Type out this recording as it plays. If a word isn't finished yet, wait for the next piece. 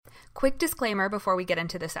quick disclaimer before we get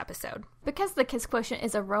into this episode. Because The Kiss Quotient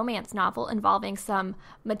is a romance novel involving some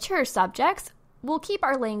mature subjects, we'll keep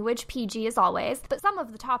our language PG as always, but some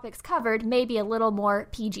of the topics covered may be a little more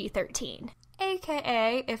PG-13.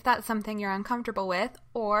 AKA, if that's something you're uncomfortable with,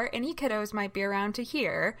 or any kiddos might be around to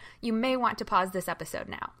hear, you may want to pause this episode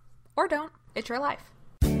now. Or don't. It's your life.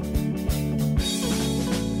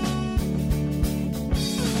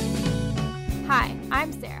 Hi,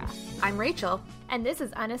 I'm Sarah. I'm Rachel. And this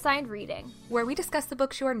is Unassigned Reading, where we discuss the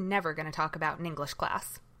books you're never going to talk about in English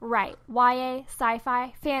class. Right. YA,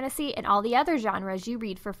 sci-fi, fantasy, and all the other genres you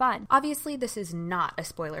read for fun. Obviously, this is not a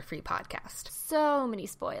spoiler-free podcast. So many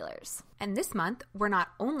spoilers. And this month, we're not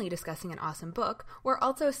only discussing an awesome book, we're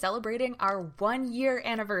also celebrating our 1-year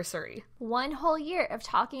anniversary. 1 whole year of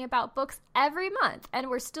talking about books every month, and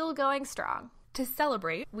we're still going strong. To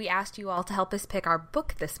celebrate, we asked you all to help us pick our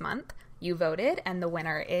book this month. You voted, and the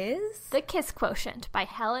winner is... The Kiss Quotient by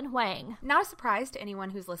Helen Hoang. Not a surprise to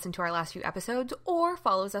anyone who's listened to our last few episodes or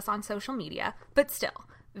follows us on social media, but still,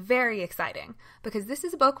 very exciting, because this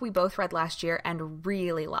is a book we both read last year and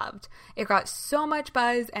really loved. It got so much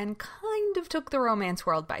buzz and kind of took the romance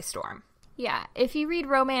world by storm. Yeah, if you read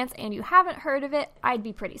romance and you haven't heard of it, I'd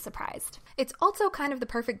be pretty surprised. It's also kind of the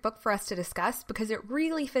perfect book for us to discuss because it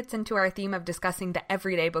really fits into our theme of discussing the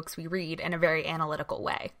everyday books we read in a very analytical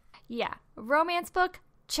way. Yeah, romance book,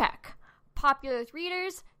 check. Popular with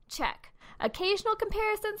readers, check. Occasional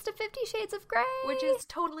comparisons to 50 Shades of Grey, which is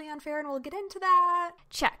totally unfair, and we'll get into that.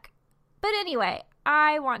 Check. But anyway,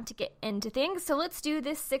 I want to get into things, so let's do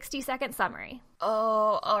this 60-second summary.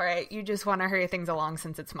 Oh, all right. You just want to hurry things along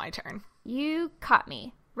since it's my turn. You caught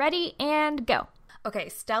me. Ready and go. Okay,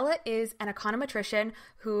 Stella is an econometrician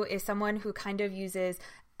who is someone who kind of uses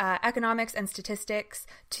economics and statistics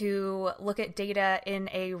to look at data in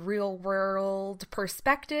a real world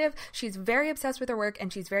perspective. She's very obsessed with her work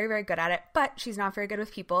and she's very, very good at it, but she's not very good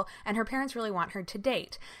with people, and her parents really want her to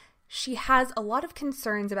date. She has a lot of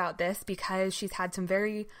concerns about this because she's had some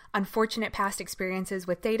very unfortunate past experiences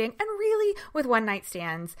with dating and really with one-night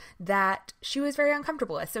stands that she was very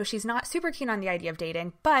uncomfortable with. So she's not super keen on the idea of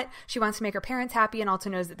dating, but she wants to make her parents happy and also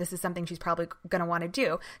knows that this is something she's probably going to want to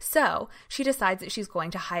do. So she decides that she's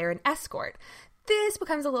going to hire an escort. This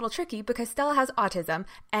becomes a little tricky because Stella has autism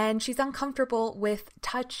and she's uncomfortable with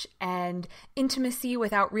touch and intimacy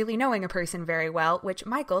without really knowing a person very well, which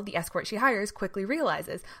Michael, the escort she hires, quickly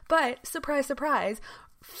realizes. But, surprise, surprise,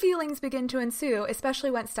 feelings begin to ensue, especially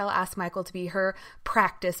when Stella asks Michael to be her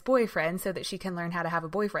practice boyfriend so that she can learn how to have a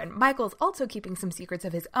boyfriend. Michael's also keeping some secrets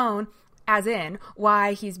of his own, as in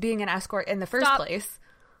why he's being an escort in the first place.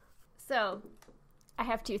 So, I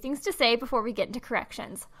have 2 things to say before we get into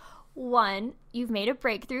corrections. 1, you've made a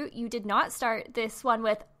breakthrough. You did not start this one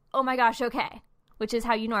with, oh my gosh, okay, which is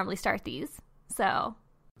how you normally start these. So,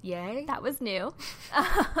 yay. That was new.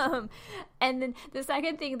 And then the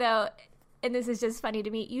second thing, though, and this is just funny to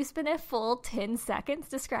me, you spent a full 10 seconds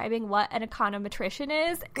describing what an econometrician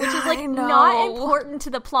is, which is like not important to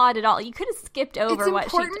the plot at all. You could have skipped over what she...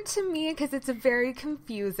 It's important to me because it's very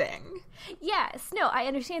confusing. Yes. No, I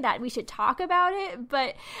understand that. We should talk about it,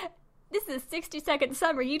 but... This is a 60-second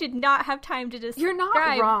summary. You did not have time to describe. You're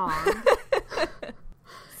not wrong.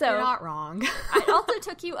 So, you're not wrong. It also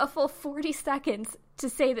took you a full 40 seconds to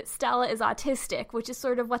say that Stella is autistic, which is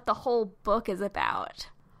sort of what the whole book is about.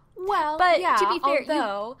 Well, but yeah, to be fair,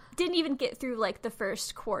 although... you didn't even get through like the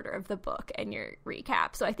first quarter of the book in your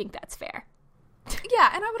recap, so I think that's fair.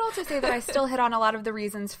 Yeah, and I would also say that I still hit on a lot of the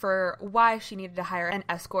reasons for why she needed to hire an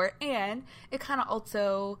escort, and it kind of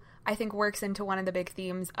also... I think works into one of the big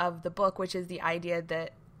themes of the book, which is the idea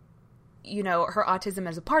that, you know, her autism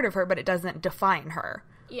is a part of her, but it doesn't define her.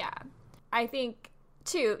 Yeah. I think,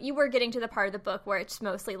 too, you were getting to the part of the book where it's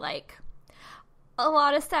mostly like a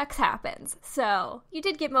lot of sex happens. So you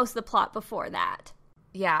did get most of the plot before that.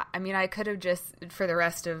 Yeah. I mean, I could have just, for the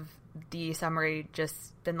rest of the summary,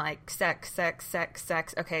 just been like sex, sex, sex,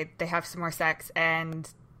 sex. Okay, they have some more sex and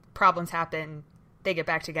problems happen. They get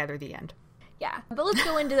back together, the end. Yeah, but let's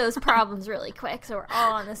go into those problems really quick so we're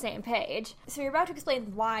all on the same page. So you're about to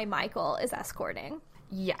explain why Michael is escorting.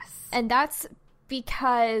 Yes. And that's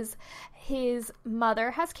because his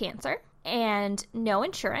mother has cancer and no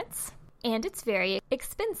insurance, and it's very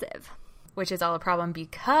expensive. Which is all a problem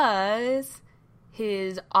because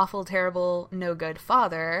his awful, terrible, no good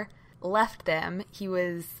father left them. He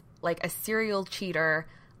was like a serial cheater,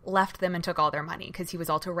 left them and took all their money because he was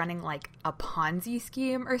also running like a Ponzi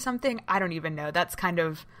scheme or something. I don't even know. That's kind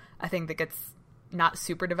of a thing that gets not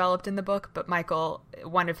super developed in the book, but Michael,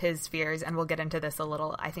 one of his fears, and we'll get into this a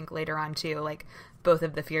little, I think, later on too, like both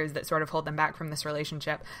of the fears that sort of hold them back from this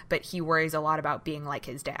relationship, but he worries a lot about being like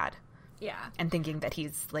his dad. Yeah. And thinking that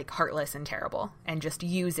he's, like, heartless and terrible and just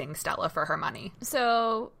using Stella for her money.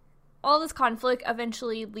 So all this conflict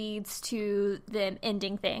eventually leads to them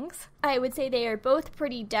ending things. I would say they are both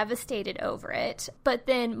pretty devastated over it, but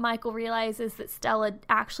then Michael realizes that Stella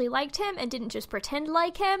actually liked him and didn't just pretend to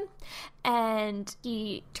like him, and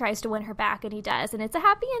he tries to win her back, and he does, and it's a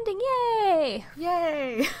happy ending. Yay!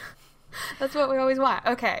 Yay! That's what we always want.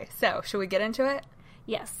 Okay, so should we get into it?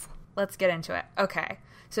 Yes. Let's get into it. Okay,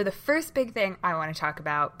 so the first big thing I want to talk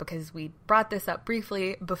about, because we brought this up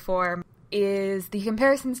briefly before, is the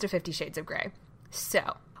comparisons to 50 Shades of Grey.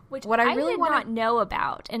 So, which what I really did not know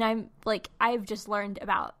about, and I've just learned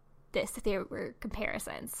about this, that there were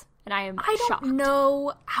comparisons, and I shocked. Don't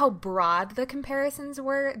know how broad the comparisons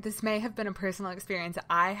were. This may have been a personal experience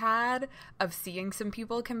I had of seeing some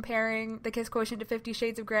people comparing the Kiss Quotient to 50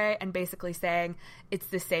 Shades of Grey and basically saying it's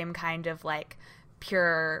the same kind of, like,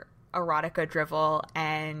 pure erotica drivel,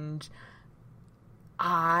 and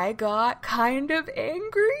I got kind of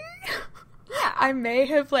angry. Yeah. I may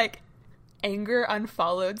have, like, anger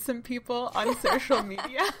unfollowed some people on social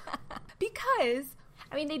media because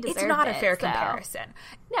I mean, they deserve it's not a fair comparison.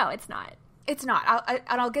 No, it's not. It's not.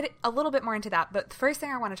 I'll get a little bit more into that. But the first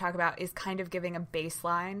thing I want to talk about is kind of giving a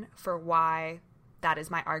baseline for why that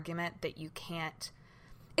is my argument that you can't.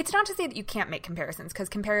 It's not to say that you can't make comparisons, because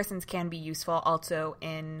comparisons can be useful also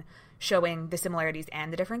in showing the similarities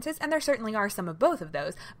and the differences, and there certainly are some of both of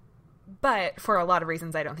those. But for a lot of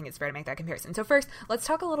reasons, I don't think it's fair to make that comparison. So first, let's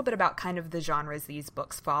talk a little bit about kind of the genres these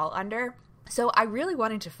books fall under. So I really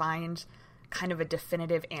wanted to find kind of a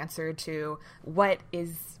definitive answer to what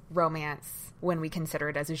is romance when we consider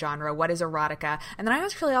it as a genre, what is erotica, and then I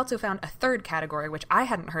actually also found a third category, which I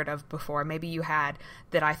hadn't heard of before, maybe you had,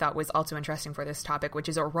 that I thought was also interesting for this topic, which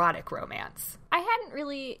is erotic romance. I hadn't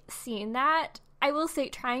really seen that. I will say,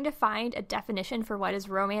 trying to find a definition for what is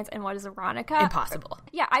romance and what is erotica. Impossible.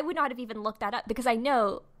 Yeah, I would not have even looked that up, because I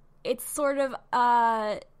know it's sort of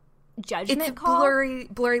a judgment call. It's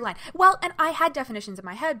a blurry line. Well, and I had definitions in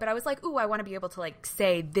my head, but I was like, ooh, I want to be able to, like,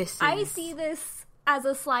 say this is... I see this as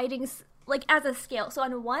a sliding... like, as a scale. So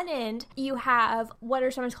on one end, you have what are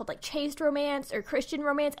sometimes called, like, chaste romance or Christian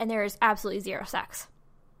romance, and there is absolutely zero sex.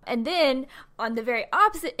 And then, on the very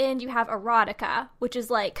opposite end, you have erotica, which is,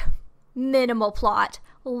 like, minimal plot,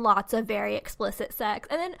 lots of very explicit sex.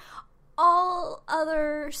 And then all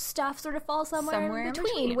other stuff sort of falls somewhere in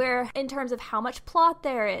between, where in terms of how much plot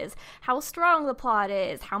there is, how strong the plot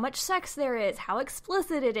is, how much sex there is, how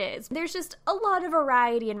explicit it is. There's just a lot of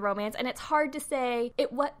variety in romance, and it's hard to say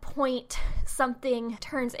at what point something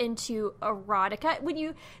turns into erotica. When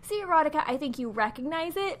you see erotica, I think you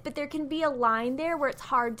recognize it, but there can be a line there where it's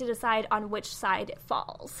hard to decide on which side it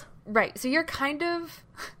falls. Right, so you're kind of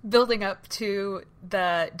building up to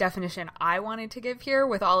the definition I wanted to give here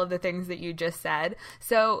with all of the things that you just said.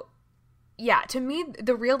 So, yeah, to me,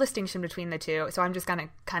 the real distinction between the two, so I'm just going to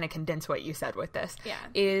kind of condense what you said with this,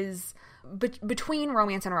 is between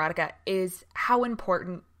romance and erotica is how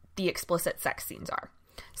important the explicit sex scenes are.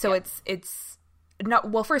 So it's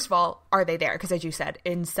not, well, first of all, are they there? Because as you said,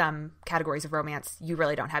 in some categories of romance, you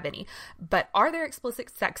really don't have any. But are there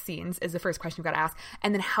explicit sex scenes is the first question you've got to ask.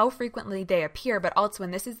 And then how frequently they appear. But also,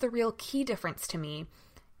 and this is the real key difference to me,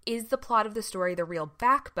 is the plot of the story the real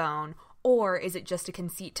backbone, or is it just a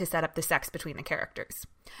conceit to set up the sex between the characters?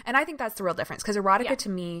 And I think that's the real difference. Because erotica to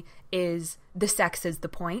me is the sex is the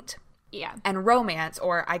point. Yeah. And romance,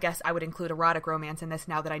 or I guess I would include erotic romance in this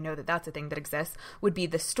now that I know that that's a thing that exists, would be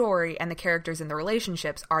the story and the characters and the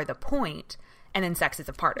relationships are the point, and then sex is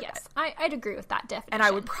a part of it. Yes, I'd agree with that definition. And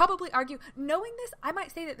I would probably argue, knowing this, I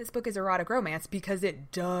might say that this book is erotic romance because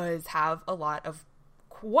it does have a lot of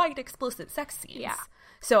quite explicit sex scenes. Yeah.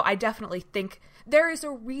 So I definitely think there is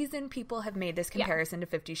a reason people have made this comparison to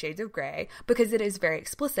 50 Shades of Grey, because it is very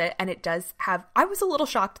explicit, and it does have... I was a little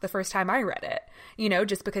shocked the first time I read it, you know,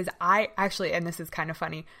 just because I actually, and this is kind of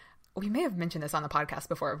funny, we may have mentioned this on the podcast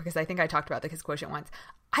before, because I think I talked about the Kiss Quotient once.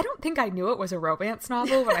 I don't think I knew it was a romance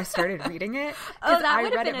novel when I started reading it, because I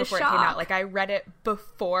read it before it came out. Like, I read it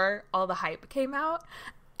before all the hype came out,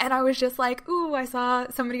 and I was just like, ooh, I saw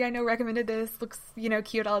somebody I know recommended this, looks, you know,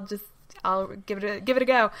 cute, I'll give it a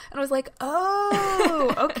go. And I was like,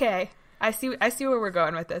 oh, okay. I see where we're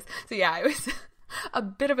going with this. So yeah, it was a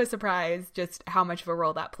bit of a surprise just how much of a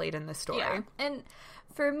role that played in the story. Yeah. And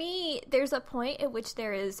for me, there's a point at which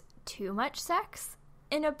there is too much sex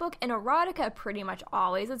in a book, and erotica pretty much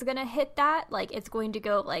always is going to hit that. Like, it's going to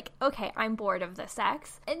go like, okay, I'm bored of the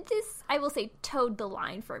sex. And this, I will say, towed the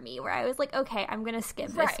line for me, where I was like, okay, I'm going to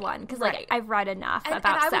skip this one, because like I've read enough about sex now.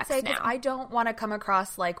 And I would say, because I don't want to come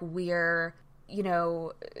across like we're,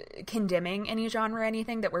 condemning any genre or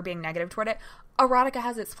anything, that we're being negative toward it. Erotica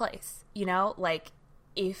has its place, like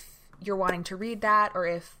if you're wanting to read that or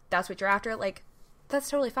if that's what you're after, like that's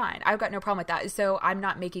totally fine. I've got no problem with that. So I'm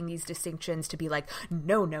not making these distinctions to be like,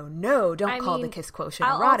 no, don't call the Kiss Quotient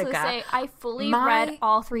erotica. I'll also say I fully read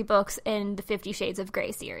all 3 books in the 50 Shades of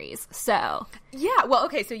Grey series. So yeah, well,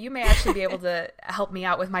 okay, so you may actually be able to help me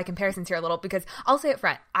out with my comparisons here a little, because I'll say up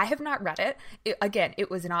front, I have not read it. Again, it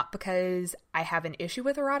was not because I have an issue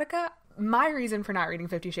with erotica. My reason for not reading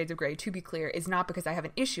 50 Shades of Grey, to be clear, is not because I have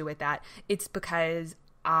an issue with that. It's because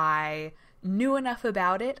I knew enough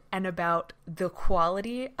about it and about the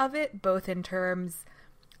quality of it, both in terms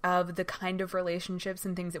of the kind of relationships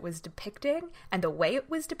and things it was depicting and the way it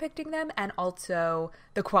was depicting them, and also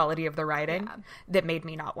the quality of the writing, that made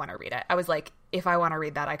me not want to read it. I was like, if I want to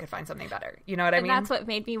read that, I could find something better. You know what I mean? And that's what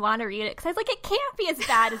made me want to read it, because I was like, it can't be as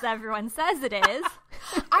bad as everyone says it is.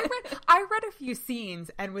 I read a few scenes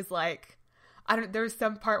and was like, there was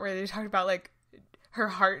some part where they talked about like her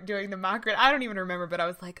heart doing the Macarena. I don't even remember, but I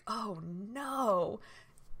was like, oh no.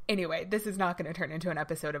 Anyway, this is not going to turn into an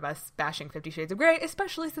episode of us bashing 50 Shades of Grey,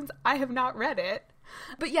 especially since I have not read it.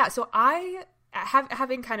 But yeah, so I,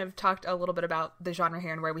 having kind of talked a little bit about the genre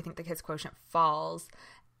here and where we think the Kiss Quotient falls,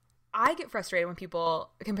 I get frustrated when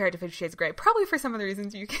people compare it to 50 Shades of Grey, probably for some of the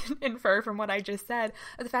reasons you can infer from what I just said,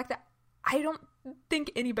 of the fact that I don't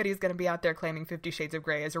think anybody's going to be out there claiming 50 Shades of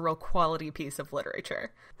Grey as a real quality piece of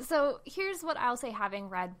literature. So here's what I'll say, having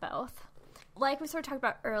read both. Like we sort of talked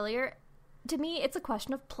about earlier, to me, it's a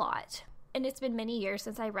question of plot. And it's been many years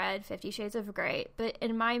since I read 50 Shades of Grey, but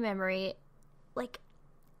in my memory, like,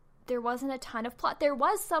 there wasn't a ton of plot. There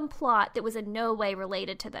was some plot that was in no way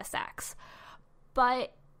related to the sex,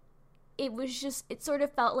 but it was just, it sort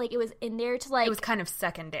of felt like it was in there to like... It was kind of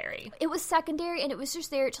secondary. It was secondary, and it was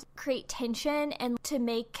just there to create tension and to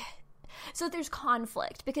make... So there's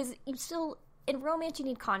conflict, because you still... In romance, you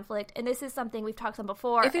need conflict, and this is something we've talked on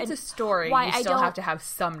before. If it's a story, you still have to have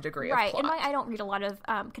some degree of plot. Right, and why I don't read a lot of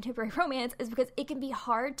contemporary romance is because it can be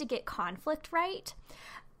hard to get conflict right,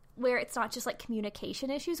 where it's not just like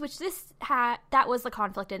communication issues, which that was the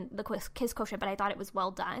conflict in the Kiss Quotient, but I thought it was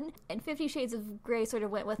well done. And 50 Shades of Grey sort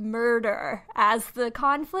of went with murder as the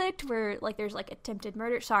conflict, where like there's like attempted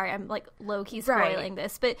murder. Sorry, I'm like low-key spoiling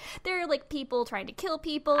this, but there are like people trying to kill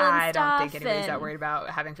people and stuff. I don't think anybody's that worried about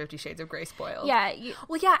having 50 Shades of Grey spoiled. Yeah.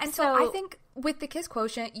 And so I think with the Kiss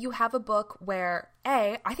Quotient, you have a book where,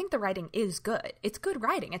 I think the writing is good. It's good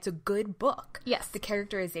writing. It's a good book. Yes. The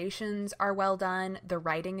characterizations are well done. The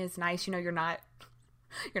writing is nice. You're not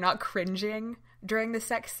cringing during the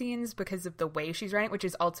sex scenes because of the way she's writing, which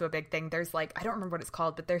is also a big thing. There's like, I don't remember what it's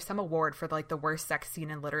called, but there's some award for like the worst sex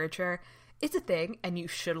scene in literature. It's a thing, and you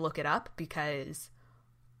should look it up because,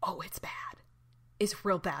 it's bad. It's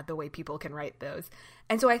real bad the way people can write those.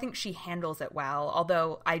 And so I think she handles it well,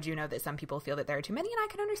 although I do know that some people feel that there are too many, and I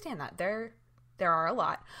can understand that. There are a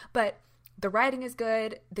lot. But the writing is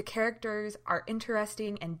good, the characters are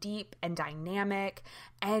interesting and deep and dynamic,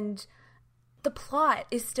 and the plot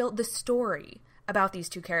is still the story about these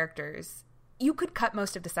two characters. You could cut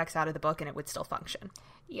most of the sex out of the book and it would still function.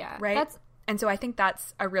 Yeah. Right? And so I think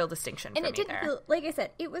that's a real distinction for me there. And it didn't feel, like I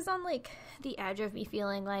said, it was on like the edge of me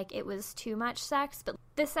feeling like it was too much sex, but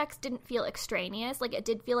the sex didn't feel extraneous. Like it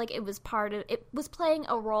did feel like it was playing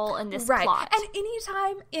a role in this plot. And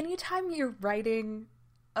anytime you're writing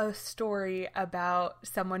a story about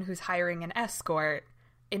someone who's hiring an escort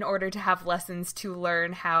in order to have lessons to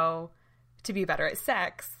learn how to be better at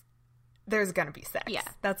sex, there's going to be sex. Yeah.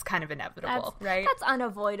 That's kind of inevitable, right? That's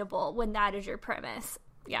unavoidable when that is your premise.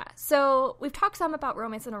 Yeah, so we've talked some about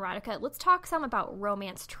romance and erotica. Let's talk some about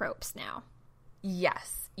romance tropes now.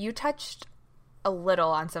 Yes, you touched a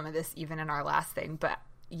little on some of this even in our last thing, but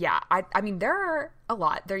yeah, I mean, there are a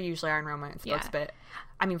lot. There usually are in romance books, but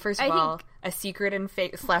I mean, first of all, a secret and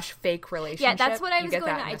fake relationship. Yeah, that's what I was going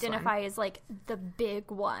to identify as like the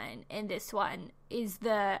big one in this one is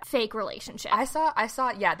the fake relationship. I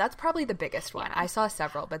saw, yeah, that's probably the biggest one. I saw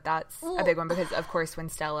several, but that's a big one because, of course, when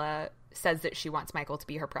Stella says that she wants Michael to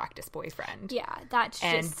be her practice boyfriend. Yeah, that's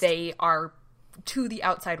and they are, to the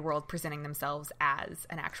outside world, presenting themselves as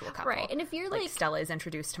an actual couple. Right, and if you're like Stella is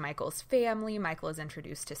introduced to Michael's family, Michael is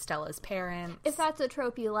introduced to Stella's parents. If that's a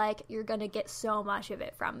trope you like, you're going to get so much of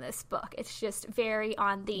it from this book. It's just very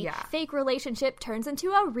on the fake relationship turns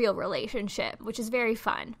into a real relationship, which is very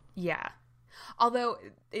fun. Yeah. Although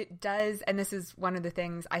it does, and this is one of the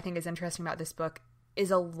things I think is interesting about this book,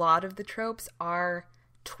 is a lot of the tropes are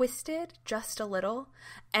twisted just a little.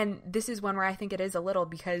 And this is one where I think it is a little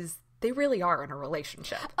because they really are in a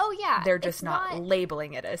relationship. Oh, yeah. They're just not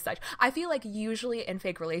labeling it as such. I feel like usually in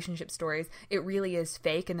fake relationship stories, it really is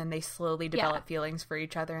fake, and then they slowly develop feelings for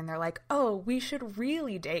each other, and they're like, oh, we should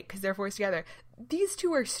really date because they're forced together. These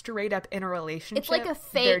two are straight up in a relationship. It's like a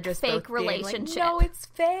fake relationship. Like, no, it's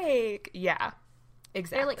fake. Yeah.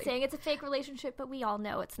 Exactly. They're like saying it's a fake relationship, but we all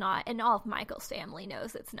know it's not. And all of Michael's family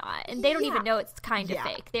knows it's not. And they don't even know it's kind of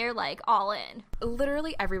fake. They're like all in.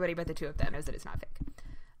 Literally everybody but the two of them knows that it's not fake.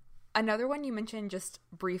 Another one you mentioned just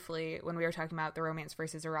briefly when we were talking about the romance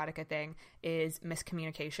versus erotica thing is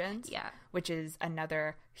miscommunications. Yeah. Which is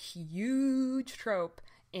another huge trope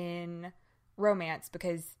in romance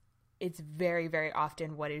because it's very, very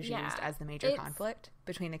often what is used as the major conflict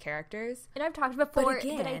between the characters. And I've talked before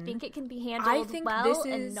that I think it can be handled well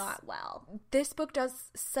and not well. This book does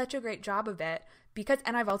such a great job of it because,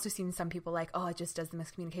 and I've also seen some people like, oh, it just does the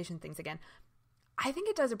miscommunication things again. I think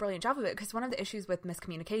it does a brilliant job of it because one of the issues with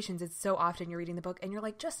miscommunications is so often you're reading the book and you're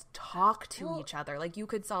like, just talk to each other. Like, you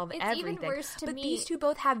could solve everything. Even worse to me. These two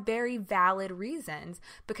both have very valid reasons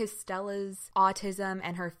because Stella's autism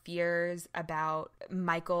and her fears about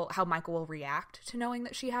how Michael will react to knowing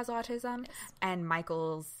that she has autism, and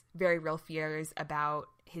Michael's very real fears about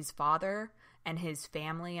his father and his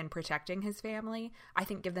family and protecting his family, I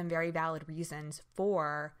think give them very valid reasons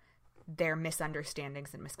for their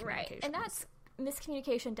misunderstandings and miscommunications. Right, and that's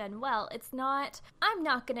miscommunication done well. It's not, I'm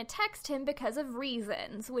not going to text him because of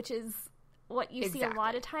reasons, which is what you see a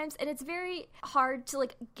lot of times. And it's very hard to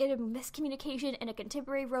like get a miscommunication in a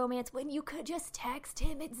contemporary romance when you could just text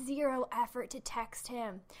him. It's zero effort to text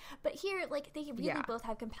him. But here, like, they really both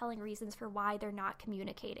have compelling reasons for why they're not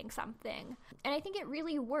communicating something. And I think it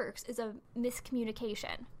really works as a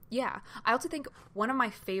miscommunication. Yeah. I also think one of my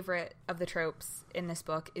favorite of the tropes in this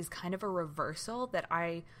book is kind of a reversal that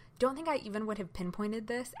I don't think I even would have pinpointed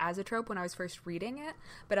this as a trope when I was first reading it,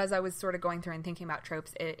 but as I was sort of going through and thinking about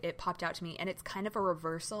tropes, it popped out to me, and it's kind of a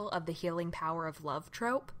reversal of the healing power of love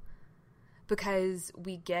trope, because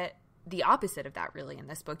we get the opposite of that really in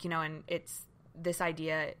this book, and it's this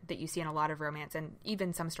idea that you see in a lot of romance, and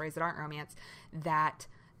even some stories that aren't romance, that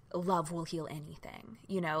love will heal anything,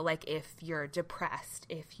 like if you're depressed,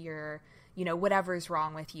 if you're whatever's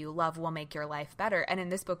wrong with you, love will make your life better. And in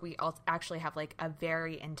this book, we actually have like a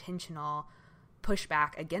very intentional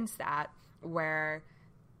pushback against that, where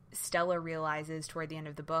Stella realizes toward the end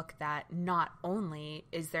of the book that not only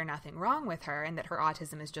is there nothing wrong with her and that her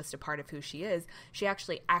autism is just a part of who she is, she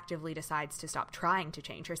actually actively decides to stop trying to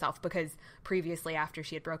change herself, because previously, after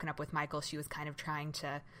she had broken up with Michael, she was kind of trying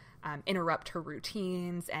to interrupt her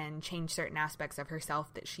routines and change certain aspects of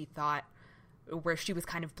herself that she thought, where she was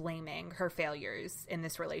kind of blaming her failures in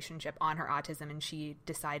this relationship on her autism, and she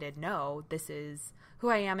decided, no, this is who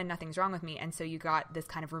I am and nothing's wrong with me. And so you got this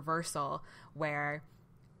kind of reversal where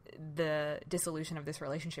the dissolution of this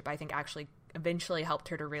relationship, I think, actually eventually helped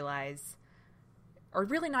her to realize, or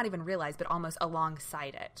really not even realize, but almost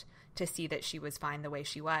alongside it, to see that she was fine the way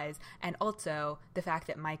she was. And also the fact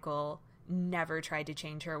that Michael never tried to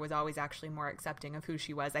change her, was always actually more accepting of who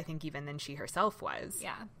she was, I think, even than she herself was.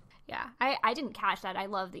 Yeah, I didn't catch that. I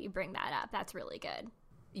love that you bring that up. That's really good.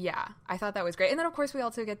 Yeah, I thought that was great. And then, of course, we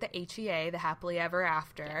also get the HEA, the happily ever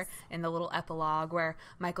after, in the little epilogue where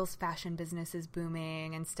Michael's fashion business is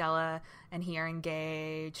booming and Stella and he are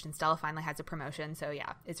engaged and Stella finally has a promotion. So,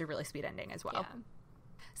 yeah, it's a really sweet ending as well. Yeah.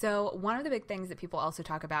 So one of the big things that people also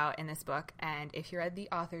talk about in this book, and if you read the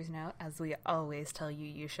author's note, as we always tell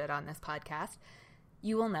you should on this podcast,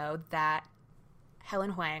 you will know that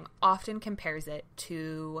Helen Hoang often compares it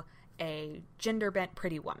to a gender-bent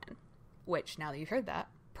Pretty Woman, which, now that you've heard that,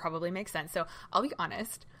 probably makes sense. So I'll be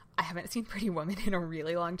honest, I haven't seen Pretty Woman in a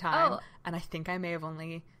really long time, and I think I may have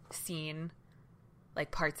only seen like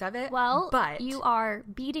parts of it. Well, but you are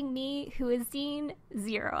beating me, who has seen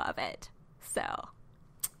zero of it. So...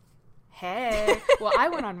 Hey, well, I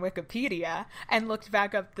went on Wikipedia and looked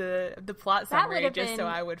back up the plot summary just so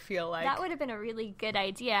I would feel like... That would have been a really good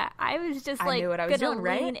idea. I was just like going to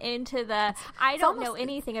lean into the... I don't know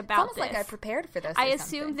anything about this. It's almost this. like I prepared for this. I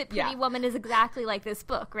assumed that Pretty Woman is exactly like this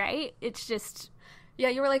book, right? It's just... Yeah,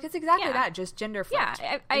 you were like, it's exactly that, just gender flipped.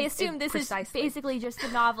 Yeah, I assume this is basically just a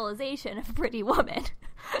novelization of Pretty Woman.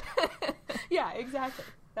 Yeah, exactly.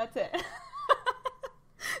 That's it.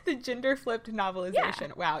 The gender-flipped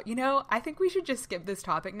novelization. Yeah. Wow. I think we should just skip this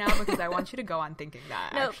topic now because I want you to go on thinking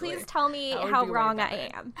that, No, actually. Please tell me how wrong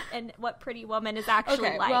I am and what Pretty Woman is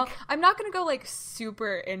actually like. Well, I'm not going to go,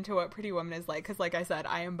 super into what Pretty Woman is like because, like I said,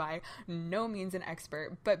 I am by no means an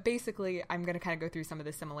expert. But basically, I'm going to kind of go through some of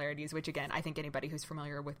the similarities, which, again, I think anybody who's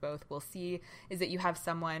familiar with both will see, is that you have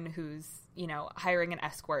someone who's, hiring an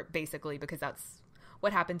escort, basically, because that's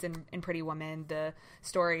what happens in Pretty Woman, the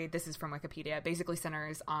story, this is from Wikipedia, basically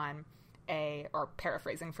centers on or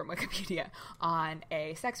paraphrasing from Wikipedia, on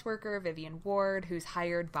a sex worker, Vivian Ward, who's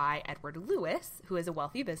hired by Edward Lewis, who is a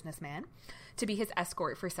wealthy businessman, to be his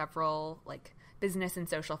escort for several, like, business and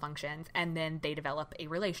social functions, and then they develop a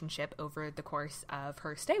relationship over the course of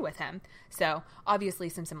her stay with him. So, obviously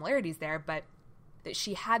some similarities there, but that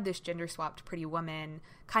she had this gender-swapped Pretty Woman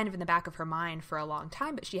kind of in the back of her mind for a long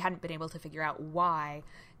time, but she hadn't been able to figure out why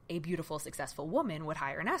a beautiful, successful woman would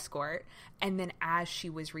hire an escort. And then as she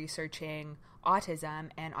was researching autism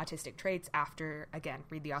and autistic traits after, again,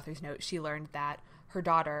 read the author's note, she learned that her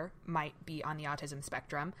daughter might be on the autism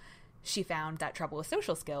spectrum. She found that trouble with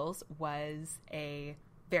social skills was a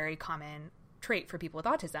very common trait for people with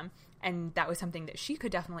autism. And that was something that she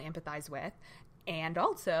could definitely empathize with. And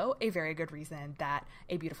also a very good reason that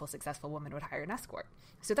a beautiful, successful woman would hire an escort.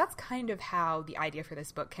 So that's kind of how the idea for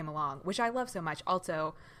this book came along, which I love so much.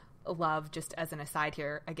 Also love, just as an aside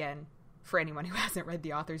here, again, for anyone who hasn't read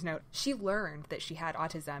the author's note, she learned that she had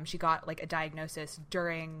autism. She got like a diagnosis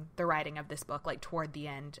during the writing of this book, like toward the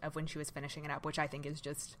end of when she was finishing it up, which I think is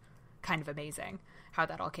just kind of amazing how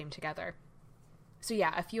that all came together. So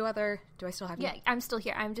yeah, a few other, do I still have you? Yeah, I'm still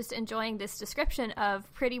here. I'm just enjoying this description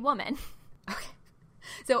of Pretty Woman. Okay.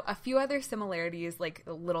 So a few other similarities, like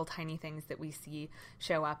little tiny things that we see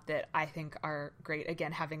show up that I think are great.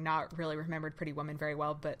 Again, having not really remembered Pretty Woman very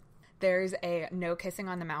well, but there's a no kissing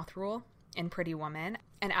on the mouth rule in Pretty Woman.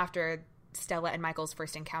 And after Stella and Michael's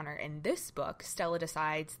first encounter in this book, Stella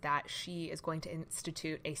decides that she is going to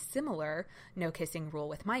institute a similar no kissing rule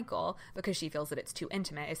with Michael because she feels that it's too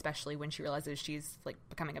intimate, especially when she realizes she's like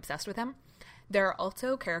becoming obsessed with him. There are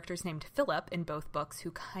also characters named Philip in both books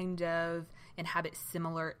who kind of inhabit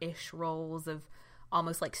similar-ish roles of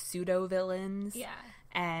almost like pseudo-villains. Yeah.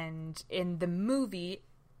 And in the movie,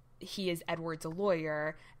 he is Edward's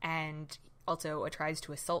lawyer and also tries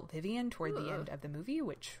to assault Vivian toward the end of the movie,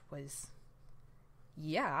 which was...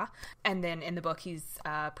 yeah. And then in the book, he's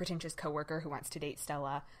a pretentious coworker who wants to date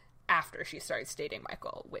Stella after she starts dating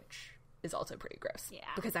Michael, which is also pretty gross. Yeah.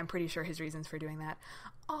 Because I'm pretty sure his reasons for doing that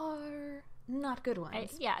are not good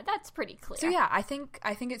ones. Yeah, that's pretty clear. So yeah, I think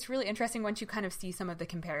it's really interesting once you kind of see some of the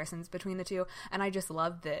comparisons between the two, and I just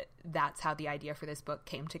love that that's how the idea for this book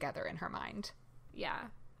came together in her mind. Yeah.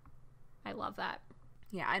 I love that.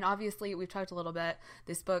 Yeah, and obviously we've talked a little bit,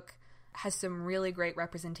 this book has some really great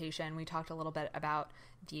representation. We talked a little bit about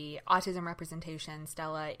the autism representation.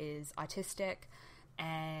 Stella is autistic,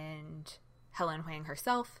 and Helen Hoang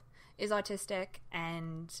herself is autistic,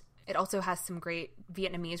 and it also has some great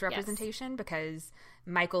Vietnamese representation because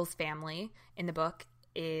Michael's family in the book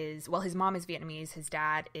is, well, his mom is Vietnamese, his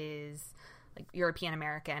dad is like European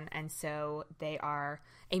American, and so they are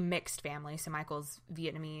a mixed family. So Michael's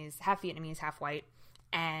Vietnamese, half white,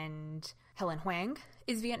 and Helen Hoang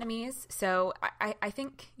is Vietnamese. So I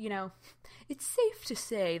think, you know, it's safe to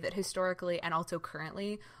say that historically and also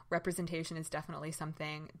currently, representation is definitely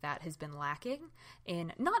something that has been lacking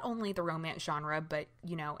in not only the romance genre, but,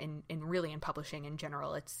 you know, in really in publishing in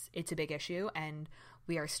general. It's a big issue, and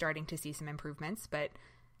we are starting to see some improvements, but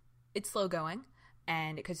it's slow going,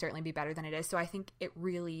 and it could certainly be better than it is. So I think it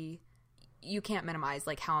really, you can't minimize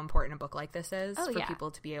like how important a book like this is for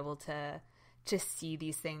people to be able to see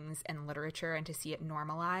these things in literature and to see it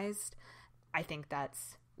normalized. I think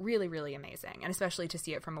that's really, really amazing. And especially to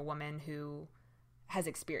see it from a woman who has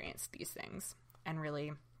experienced these things and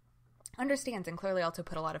really understands and clearly also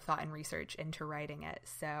put a lot of thought and research into writing it.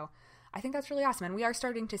 So I think that's really awesome. And we are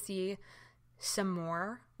starting to see some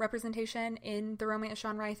more representation in the romance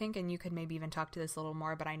genre, I think, and you could maybe even talk to this a little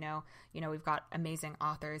more, but I know, you know, we've got amazing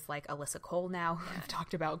authors like Alyssa Cole now, who I've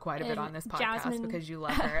talked about quite a bit on this podcast because you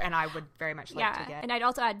love her, and I would very much like to get. And I'd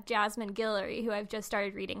also add Jasmine Guillory, who I've just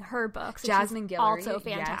started reading her books. Jasmine Guillory, also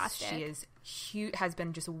fantastic. Yes, she is huge, has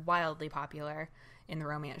been just wildly popular in the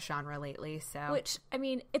romance genre lately. So, which, I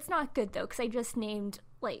mean, it's not good though, because I just named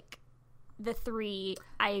like the three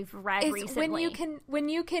I've read recently. When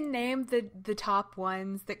you can name the top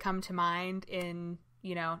ones that come to mind in,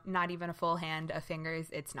 you know, not even a full hand of fingers,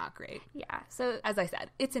 it's not great. Yeah. So as I said,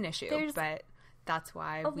 it's an issue, but that's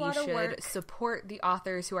why we should support the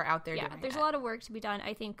authors who are out there doing it. There's a lot of work to be done,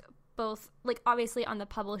 I think, both like obviously on the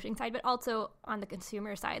publishing side, but also on the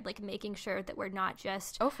consumer side, like making sure that we're not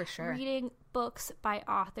just reading books by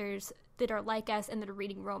authors that are like us and that are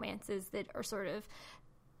reading romances that are sort of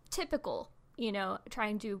typical, you know,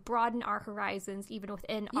 trying to broaden our horizons even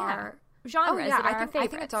within our genres. I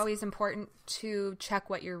think it's always important to check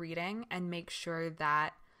what you're reading and make sure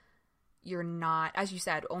that you're not, as you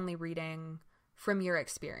said, only reading from your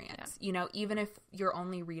experience. You know, even if you're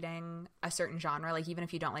only reading a certain genre, like even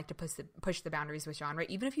if you don't like to push the boundaries with genre,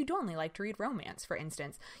 even if you do only like to read romance, for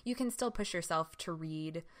instance, you can still push yourself to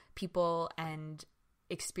read people and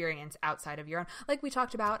experience outside of your own. Like we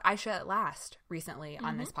talked about Aisha at Last recently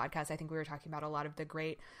on this podcast. I think we were talking about a lot of the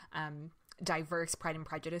great diverse Pride and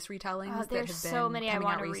Prejudice retellings that have been so many coming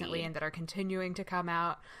out read. recently and that are continuing to come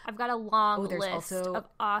out. I've got a long list of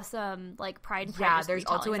awesome like Pride and Prejudice. Yeah, there's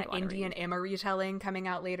also an Indian Emma retelling coming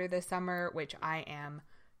out later this summer, which I am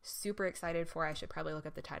super excited for. I should probably look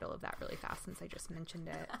up the title of that really fast since I just mentioned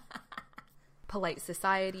it. Polite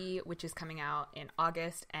Society, which is coming out in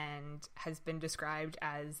August and has been described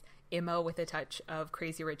as Emma with a touch of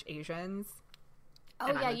Crazy Rich Asians. Oh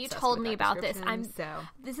yeah, you told me about this.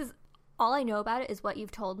 This is all I know about it is what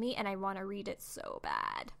you've told me, and I want to read it so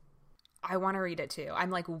bad. I want to read it too.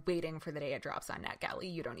 I'm like waiting for the day it drops on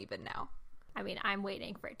NetGalley. You don't even know. I mean, I'm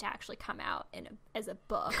waiting for it to actually come out as a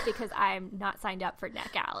book because I'm not signed up for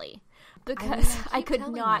NetGalley because I could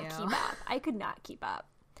not keep up. I could not keep up.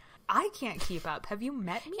 I can't keep up. Have you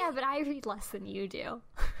met me? Yeah, but I read less than you do.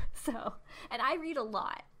 And I read a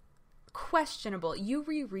lot. Questionable. You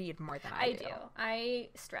reread more than I do. I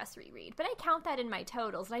stress reread, but I count that in my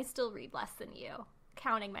totals, and I still read less than you,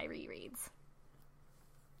 counting my rereads.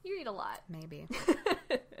 You read a lot. Maybe.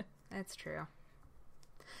 That's true.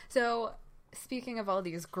 So, speaking of all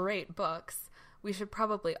these great books, we should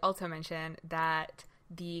probably also mention that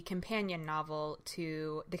the companion novel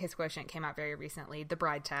to The Kiss Quotient came out very recently, The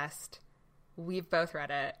Bride Test. We've both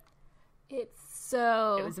read it. It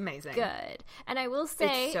was amazing. Good. And I will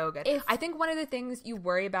say, it's so good. I think one of the things you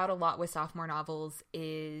worry about a lot with sophomore novels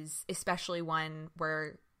is, especially one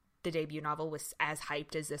where the debut novel was as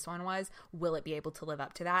hyped as this one was, will it be able to live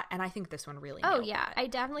up to that? And I think this one really nailed it. I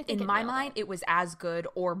definitely think in my mind it was as good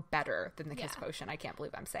or better than The Kiss Quotient. I can't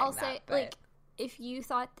believe I'm saying I'll that. Say, like, if you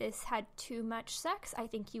thought this had too much sex, I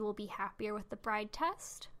think you will be happier with The Bride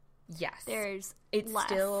Test. Yes. There's less.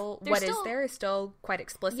 Still, there is still quite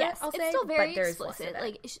explicit, yes, I'll say. It's still very but explicit.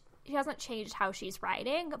 Like, she hasn't changed how she's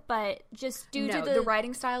writing, but just due to the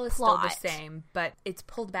writing style is plot. Still the same, but it's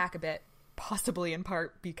pulled back a bit, possibly in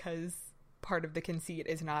part because part of the conceit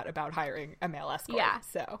is not about hiring a male escort. Yeah.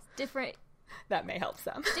 So different. That may help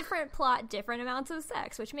some. Different plot, different amounts of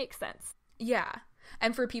sex, which makes sense. Yeah.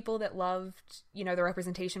 And for people that loved, the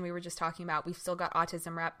representation we were just talking about, we've still got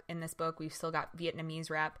autism rep in this book. We've still got Vietnamese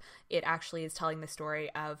rep. It actually is telling the story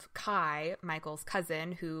of Kai, Michael's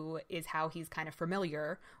cousin, who is how he's kind of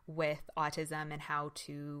familiar with autism and how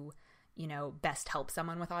to, best help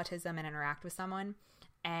someone with autism and interact with someone.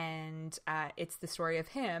 And it's the story of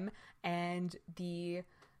him and the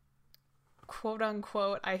quote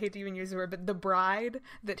unquote, I hate to even use the word, but the bride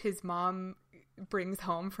that his mom brings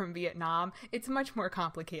home from Vietnam. It's much more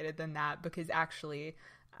complicated than that because actually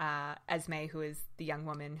Esme, who is the young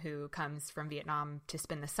woman who comes from Vietnam to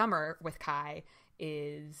spend the summer with Kai,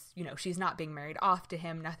 is, she's not being married off to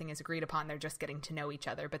him. Nothing is agreed upon. They're just getting to know each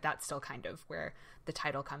other, but that's still kind of where the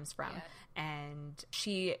title comes from. Yeah. And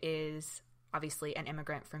she is obviously an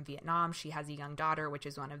immigrant from Vietnam. She has a young daughter, which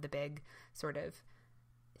is one of the big sort of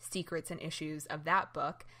secrets and issues of that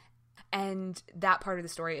book. And that part of the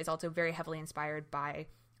story is also very heavily inspired by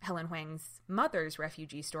Helen Huang's mother's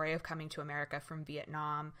refugee story of coming to America from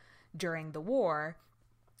Vietnam during the war.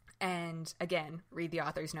 And again, read the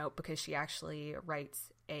author's note because she actually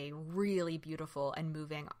writes a really beautiful and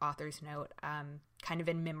moving author's note kind of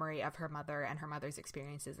in memory of her mother and her mother's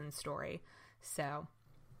experiences and story. So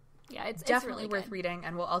yeah, it's definitely really worth reading.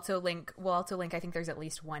 And we'll also link, I think there's at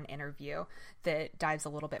least one interview that dives a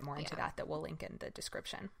little bit more into that we'll link in the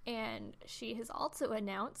description. And she has also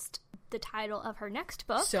announced the title of her next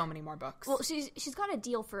book. So many more books. Well, she's got a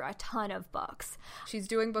deal for a ton of books. She's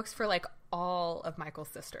doing books for like all of Michael's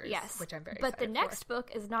sisters. Yes. Which I'm very excited for. But the next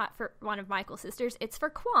book is not for one of Michael's sisters. It's for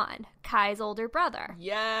Quan, Kai's older brother.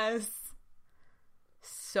 Yes.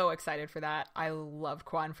 So excited for that. I loved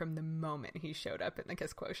Quan from the moment he showed up in The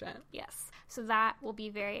Kiss Quotient. Yes. So that will be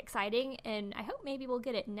very exciting, and I hope maybe we'll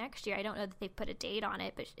get it next year. I don't know that they've put a date on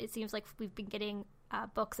it, but it seems like we've been getting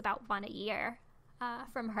books about one a year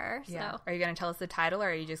from her. Yeah. So. Are you going to tell us the title, or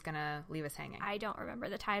are you just going to leave us hanging? I don't remember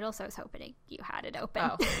the title, so I was hoping you had it open.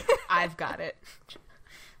 Oh, I've got it.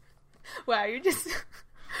 Wow, you're just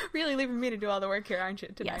really leaving me to do all the work here, aren't you,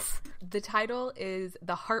 today? Yes. The title is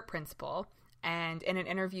The Heart Principle. And in an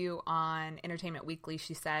interview on Entertainment Weekly,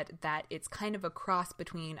 she said that it's kind of a cross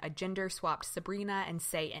between a gender-swapped Sabrina and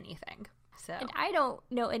Say Anything. So, and I don't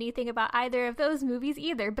know anything about either of those movies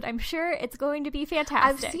either, but I'm sure it's going to be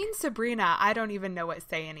fantastic. I've seen Sabrina. I don't even know what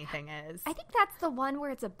Say Anything is. I think that's the one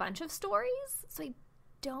where it's a bunch of stories. So I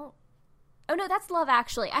don't... Oh, no, that's Love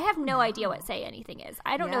Actually. I have no idea what Say Anything is.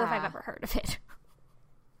 I don't know if I've ever heard of it.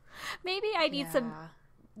 Maybe I need some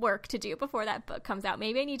work to do before that book comes out.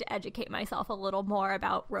 Maybe I need to educate myself a little more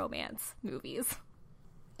about romance movies.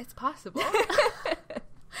 It's possible.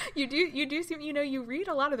 You do seem, you read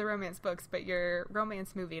a lot of the romance books, but your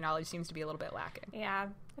romance movie knowledge seems to be a little bit lacking. Yeah,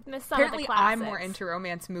 I've missed some of the classics. Apparently, I'm more into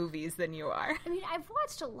romance movies than you are. I mean, I've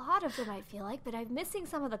watched a lot of them, I feel like, but I'm missing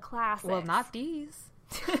some of the classics. Well, not these.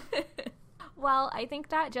 Well, I think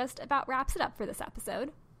that just about wraps it up for this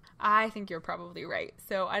episode. I think you're probably right.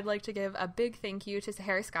 So I'd like to give a big thank you to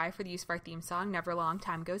Sahara Sky for the use of our theme song, Never Long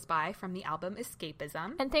Time Goes By, from the album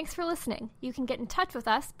Escapism. And thanks for listening. You can get in touch with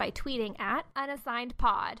us by tweeting at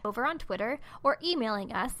unassignedpod over on Twitter or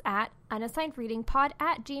emailing us at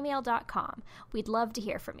unassignedreadingpod@gmail.com. We'd love to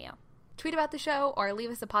hear from you. Tweet about the show or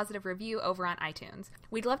leave us a positive review over on iTunes.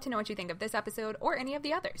 We'd love to know what you think of this episode or any of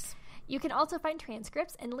the others. You can also find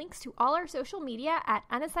transcripts and links to all our social media at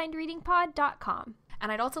unassignedreadingpod.com.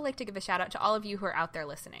 And I'd also like to give a shout out to all of you who are out there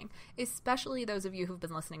listening, especially those of you who've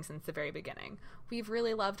been listening since the very beginning. We've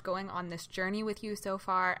really loved going on this journey with you so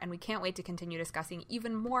far, and we can't wait to continue discussing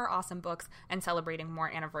even more awesome books and celebrating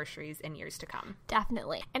more anniversaries in years to come.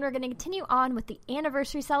 Definitely. And we're going to continue on with the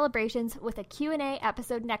anniversary celebrations with a Q&A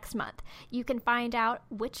episode next month. You can find out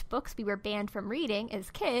which books we were banned from reading as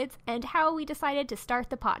kids and how we decided to start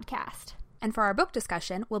the podcast. And for our book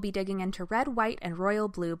discussion, we'll be digging into Red, White, and Royal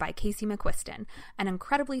Blue by Casey McQuiston, an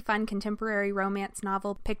incredibly fun contemporary romance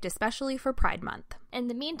novel picked especially for Pride Month. In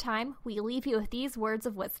the meantime, we leave you with these words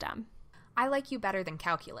of wisdom. I like you better than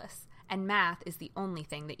calculus, and math is the only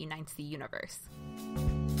thing that unites the universe.